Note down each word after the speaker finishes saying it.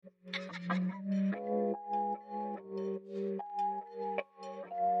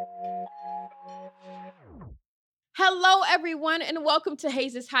Hello, everyone, and welcome to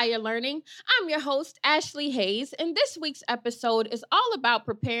Hayes' Higher Learning. I'm your host, Ashley Hayes, and this week's episode is all about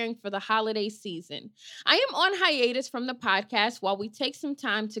preparing for the holiday season. I am on hiatus from the podcast while we take some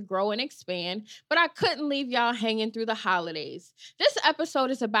time to grow and expand, but I couldn't leave y'all hanging through the holidays. This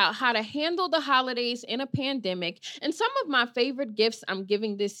episode is about how to handle the holidays in a pandemic and some of my favorite gifts I'm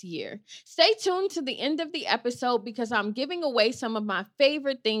giving this year. Stay tuned to the end of the episode because I'm giving away some of my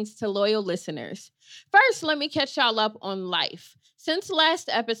favorite things to loyal listeners. First, let me catch y'all up on life. Since last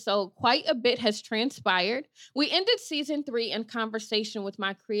episode, quite a bit has transpired. We ended season 3 in conversation with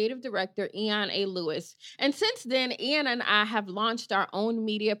my creative director, Ian A. Lewis. And since then, Ian and I have launched our own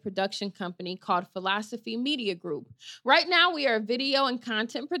media production company called Philosophy Media Group. Right now, we are a video and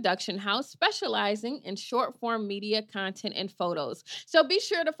content production house specializing in short form media content and photos. So be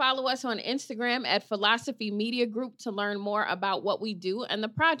sure to follow us on Instagram at Philosophy Media Group to learn more about what we do and the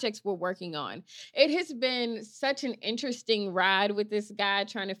projects we're working on. It has been such an interesting ride with this guy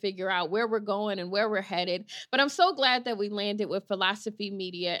trying to figure out where we're going and where we're headed. But I'm so glad that we landed with Philosophy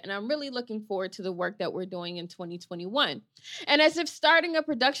Media, and I'm really looking forward to the work that we're doing in 2021. And as if starting a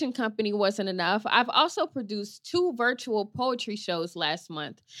production company wasn't enough, I've also produced 2 virtual poetry shows last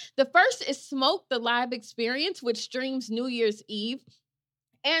month. The first is Smoke the Live Experience, which streams New Year's Eve.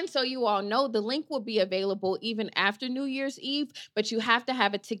 And so you all know, the link will be available even after New Year's Eve, but you have to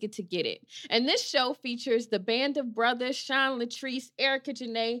have a ticket to get it. And this show features the band of brothers, Sean Latrice, Erica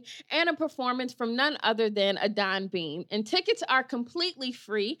Janae, and a performance from none other than Adon Bean. And tickets are completely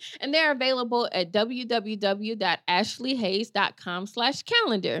free, and they're available at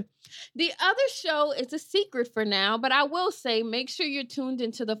www.ashleyhayes.com/calendar. The other show is a secret for now, but I will say make sure you're tuned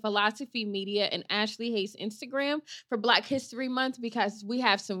into the Philosophy Media and Ashley Hayes Instagram for Black History Month because we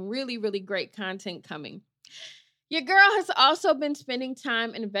have some really, really great content coming. Your girl has also been spending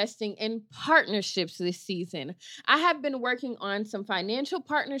time investing in partnerships this season. I have been working on some financial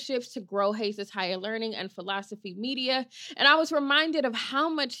partnerships to grow Hayes' Higher Learning and Philosophy Media, and I was reminded of how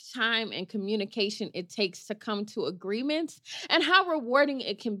much time and communication it takes to come to agreements and how rewarding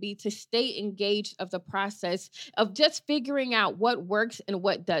it can be to stay engaged of the process of just figuring out what works and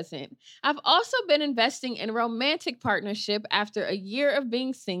what doesn't. I've also been investing in romantic partnership after a year of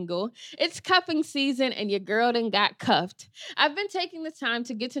being single. It's cuffing season and your girl done got cuffed. I've been taking the time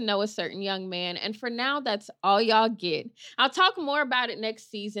to get to know a certain young man, and for now, that's all y'all get. I'll talk more about it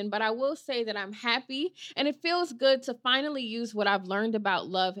next season, but I will say that I'm happy, and it feels good to finally use what I've learned about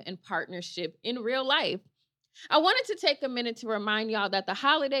love and partnership in real life. I wanted to take a minute to remind y'all that the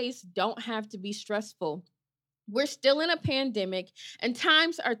holidays don't have to be stressful. We're still in a pandemic and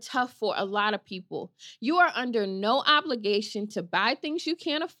times are tough for a lot of people. You are under no obligation to buy things you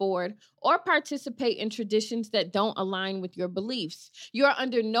can't afford or participate in traditions that don't align with your beliefs. You are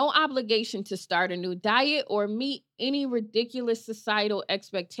under no obligation to start a new diet or meet any ridiculous societal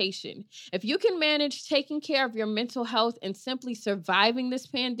expectation. If you can manage taking care of your mental health and simply surviving this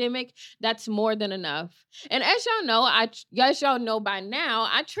pandemic, that's more than enough. And as y'all know by now,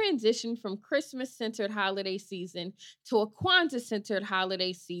 I transitioned from Christmas-centered holiday season to a Kwanzaa-centered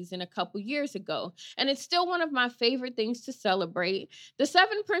holiday season a couple years ago. And it's still one of my favorite things to celebrate. The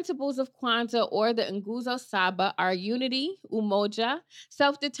 7 principles of Kwanzaa, or the Nguzo Saba, are unity, umoja,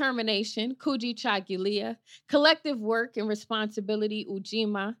 self-determination, kujichagulia, collective work and responsibility,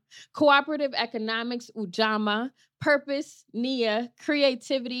 ujima, cooperative economics, ujama, purpose, nia,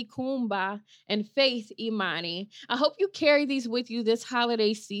 creativity, kumba, and faith, imani. I hope you carry these with you this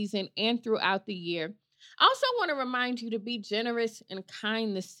holiday season and throughout the year. I also want to remind you to be generous and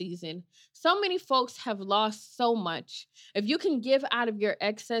kind this season. So many folks have lost so much. If you can give out of your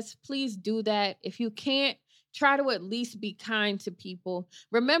excess, please do that. If you can't, try to at least be kind to people.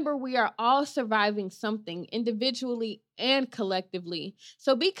 Remember, we are all surviving something individually and collectively.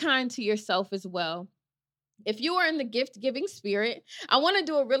 So be kind to yourself as well. If you are in the gift-giving spirit, I want to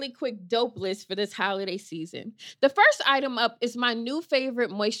do a really quick dope list for this holiday season. The first item up is my new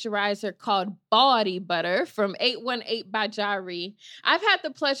favorite moisturizer called Body Butter from 818 by Jari. I've had the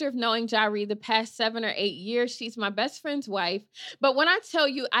pleasure of knowing Jari the past 7 or 8 years. She's my best friend's wife. But when I tell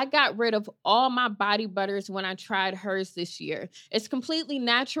you, I got rid of all my body butters when I tried hers this year. It's completely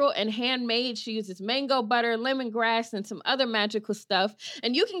natural and handmade. She uses mango butter, lemongrass, and some other magical stuff.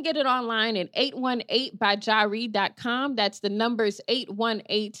 And you can get it online at 818 by Jari.com. That's the numbers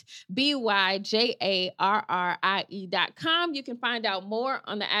 818-BYJARRIE.com. You can find out more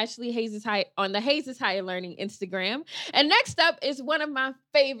on the Hayes' Higher Learning Instagram. And next up is one of my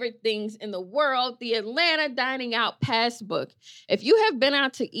favorite things in the world, the Atlanta Dining Out Passbook. If you have been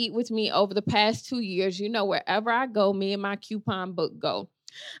out to eat with me over the past 2 years, you know wherever I go, me and my coupon book go.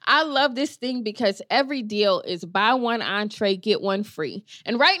 I love this thing because every deal is buy one entree, get one free.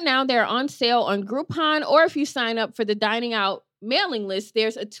 And right now they're on sale on Groupon, or if you sign up for the Dining Out mailing list,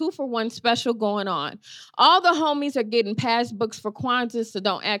 there's a 2-for-1 special going on. All the homies are getting passbooks for Kwanzaa, so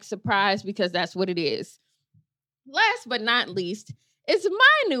don't act surprised because that's what it is. Last but not least, is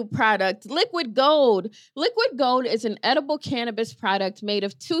my new product, Liquid Gold. Liquid Gold is an edible cannabis product made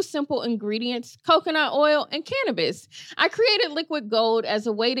of 2 simple ingredients, coconut oil and cannabis. I created Liquid Gold as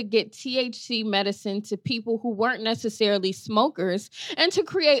a way to get THC medicine to people who weren't necessarily smokers and to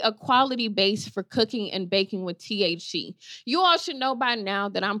create a quality base for cooking and baking with THC. You all should know by now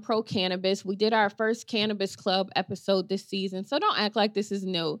that I'm pro-cannabis. We did our first Cannabis Club episode this season, so don't act like this is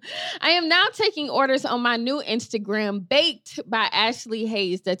new. I am now taking orders on my new Instagram, Baked by Ashley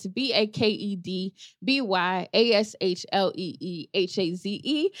Hayes. That's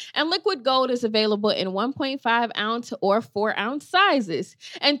BAKEDBYASHLEEHAZE. And Liquid Gold is available in 1.5 ounce or 4 ounce sizes.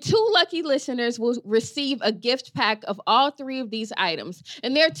 And 2 lucky listeners will receive a gift pack of all 3 of these items.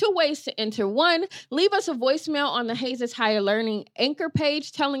 And there are 2 ways to enter. 1, leave us a voicemail on the Hayes Higher Learning Anchor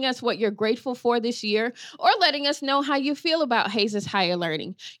page telling us what you're grateful for this year or letting us know how you feel about Hayes Higher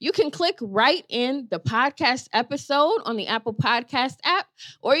Learning. You can click right in the podcast episode on the Apple Podcast app,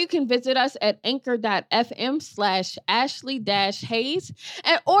 or you can visit us at anchor.fm/Ashley-Hayes.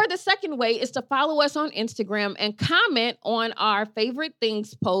 Or the second way is to follow us on Instagram and comment on our favorite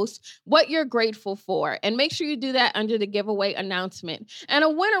things post, what you're grateful for. And make sure you do that under the giveaway announcement. And a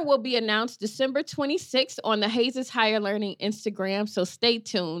winner will be announced December 26th on the Hayes Higher Learning Instagram, so stay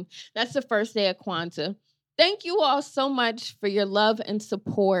tuned. That's the first day of Kwanzaa. Thank you all so much for your love and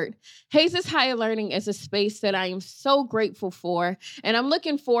support. Hayes Higher Learning is a space that I am so grateful for, and I'm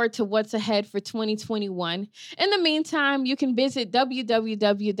looking forward to what's ahead for 2021. In the meantime, you can visit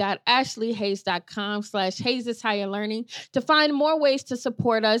www.ashleyhayes.com/Hayes Higher Learning to find more ways to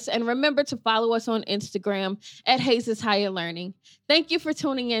support us, and remember to follow us on Instagram at Hayes Higher Learning. Thank you for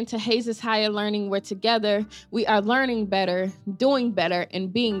tuning in to Hayes Higher Learning, where together we are learning better, doing better,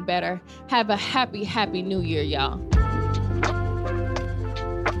 and being better. Have a happy, happy New Year, y'all.